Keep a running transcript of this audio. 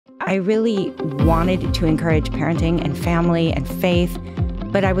I really wanted to encourage parenting and family and faith,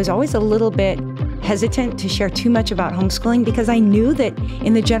 but I was always a little bit hesitant to share too much about homeschooling because I knew that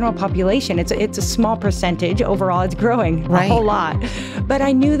in the general population, it's a small percentage. Overall, it's growing a whole lot. But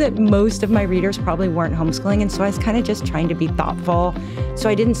I knew that most of my readers probably weren't homeschooling, and so I was kind of just trying to be thoughtful. So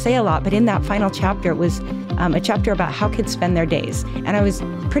I didn't say a lot, but in that final chapter, it was a chapter about how kids spend their days. And I was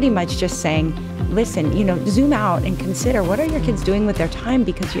pretty much just saying, listen, zoom out and consider what are your kids doing with their time,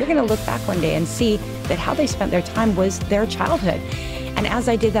 because you're going to look back one day and see that how they spent their time was their childhood. And as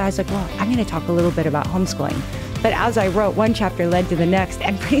I did that, I was like, well, I'm going to talk a little bit about homeschooling. But as I wrote, one chapter led to the next,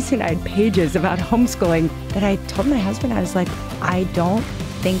 and pretty soon I had pages about homeschooling that I told my husband, I was like, I don't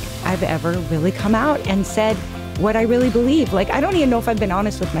think I've ever really come out and said what I really believe. Like, I don't even know if I've been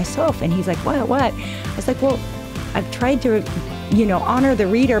honest with myself. And he's like, what? I was like, well, I've tried to honor the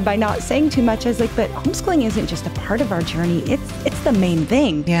reader by not saying too much. I was like, but homeschooling isn't just a part of our journey. It's the main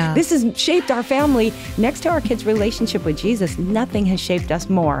thing. Yeah. This has shaped our family. Next to our kids' relationship with Jesus, nothing has shaped us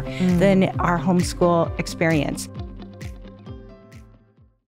more than our homeschool experience.